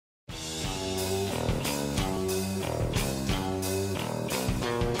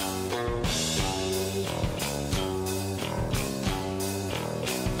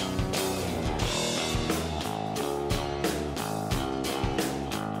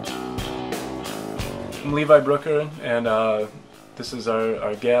I'm Levi Brooker, and this is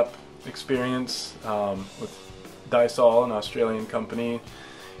our gap experience with Dyesol, an Australian company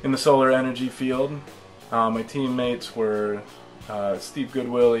in the solar energy field. My teammates were Steve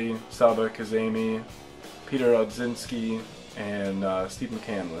Goodwillie, Saba Kazemi, Peter Odzinski, and Steve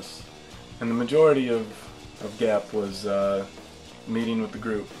McCandless. And the majority of gap was meeting with the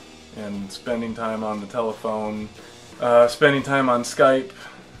group and spending time on the telephone, spending time on Skype,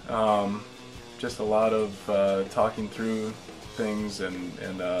 just a lot of talking through things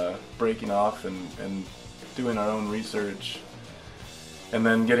and breaking off and doing our own research, and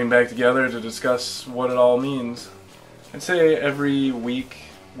then getting back together to discuss what it all means. I'd say every week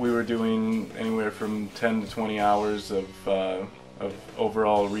we were doing anywhere from 10 to 20 hours of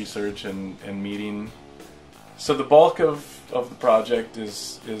overall research and meeting. So the bulk of the project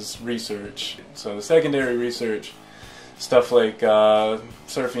is research. So the secondary research, stuff like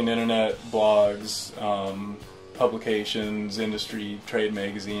surfing internet, blogs, publications, industry, trade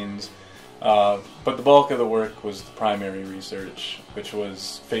magazines. But the bulk of the work was the primary research, which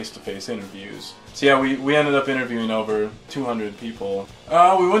was face-to-face interviews. So yeah, we ended up interviewing over 200 people.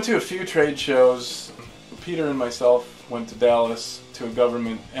 We went to a few trade shows. Peter and myself went to Dallas to a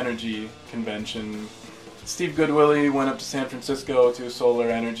government energy convention. Steve Goodwillie went up to San Francisco to a solar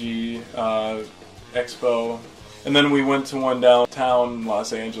energy expo. And then we went to one downtown in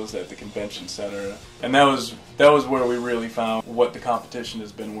Los Angeles at the convention center. And that was where we really found what the competition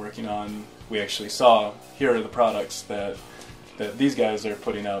has been working on. We actually saw, here are the products that these guys are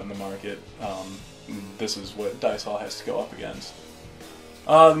putting out in the market. This is what Dyesol has to go up against.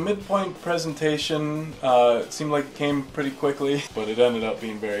 The midpoint presentation, it seemed like it came pretty quickly, but it ended up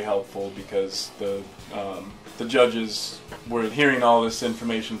being very helpful because the judges were hearing all this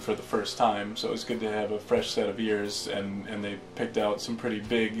information for the first time, so it was good to have a fresh set of ears, and they picked out some pretty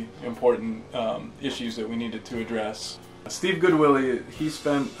big, important issues that we needed to address. Steve Goodwillie, he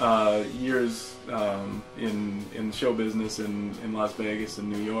spent years in show business in Las Vegas and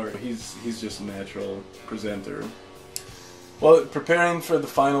New York. He's just a natural presenter. Well, preparing for the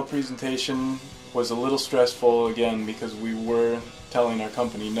final presentation was a little stressful, again, because we were telling our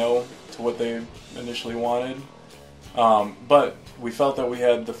company no to what they initially wanted. But we felt that we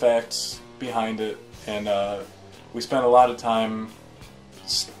had the facts behind it, and we spent a lot of time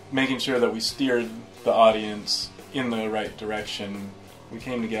making sure that we steered the audience in the right direction. We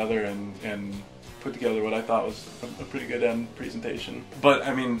came together and put together what I thought was a pretty good end presentation. But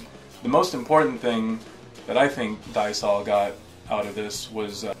I mean, the most important thing that I think Dyesol got out of this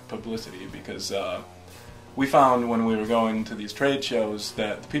was publicity, because we found when we were going to these trade shows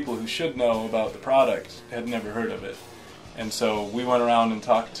that the people who should know about the product had never heard of it. And so we went around and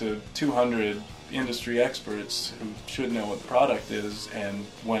talked to 200 industry experts who should know what the product is, and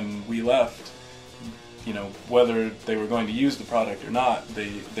when we left, you know, whether they were going to use the product or not,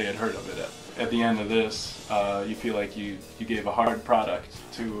 they had heard of it. At the end of this, you feel like you gave a hard product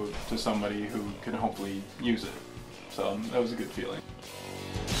to somebody who could hopefully use it. So that was a good feeling.